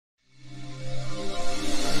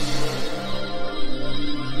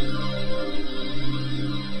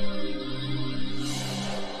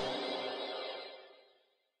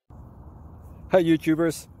Hi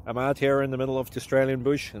YouTubers, I'm out here in the middle of the Australian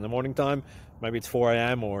bush in the morning time. Maybe it's 4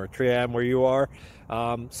 a.m. or 3 a.m. where you are.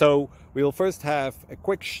 So we'll first have a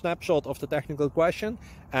quick snapshot of the technical question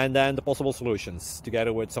and then the possible solutions,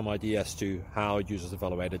 together with some ideas to how users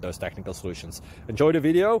evaluated those technical solutions. Enjoy the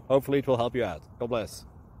video, hopefully it will help you out. God bless.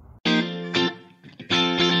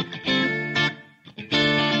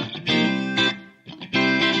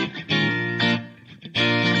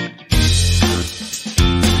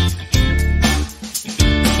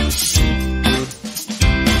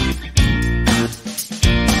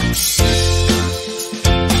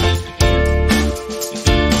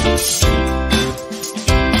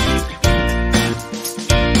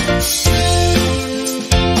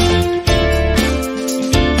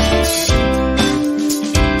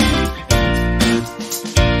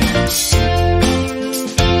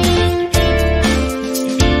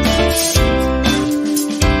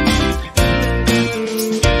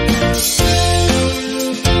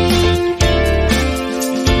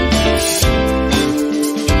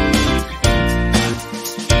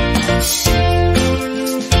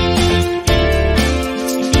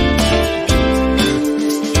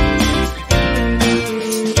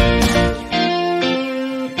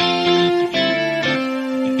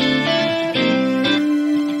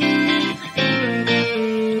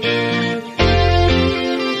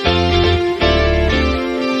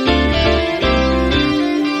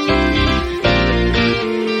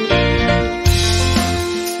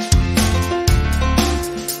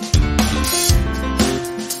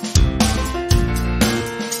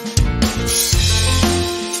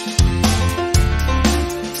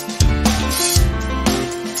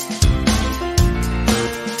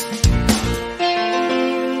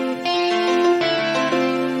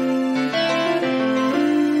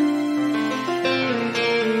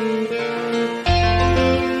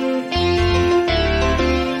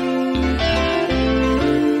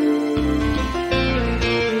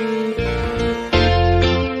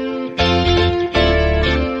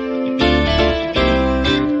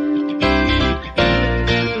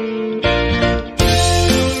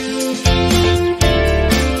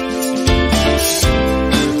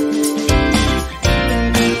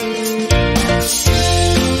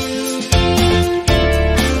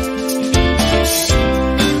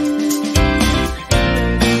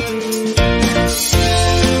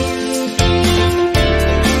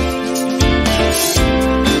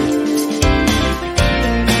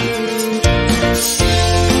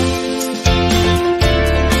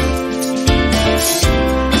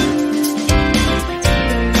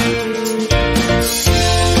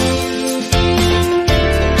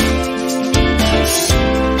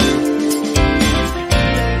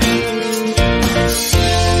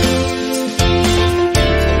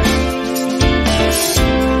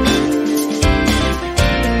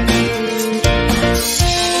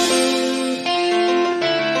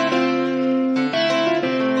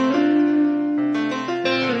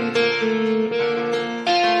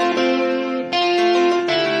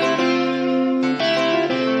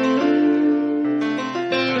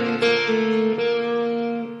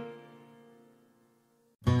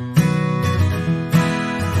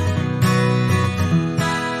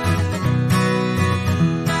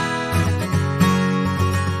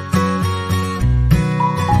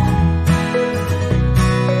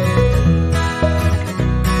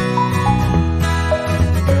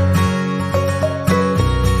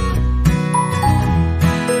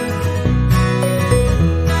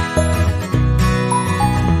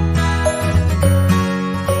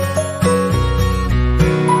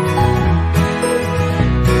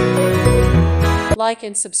 Like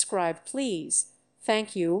and subscribe, please.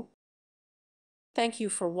 Thank you. Thank you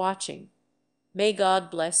for watching. May God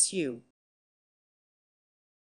bless you.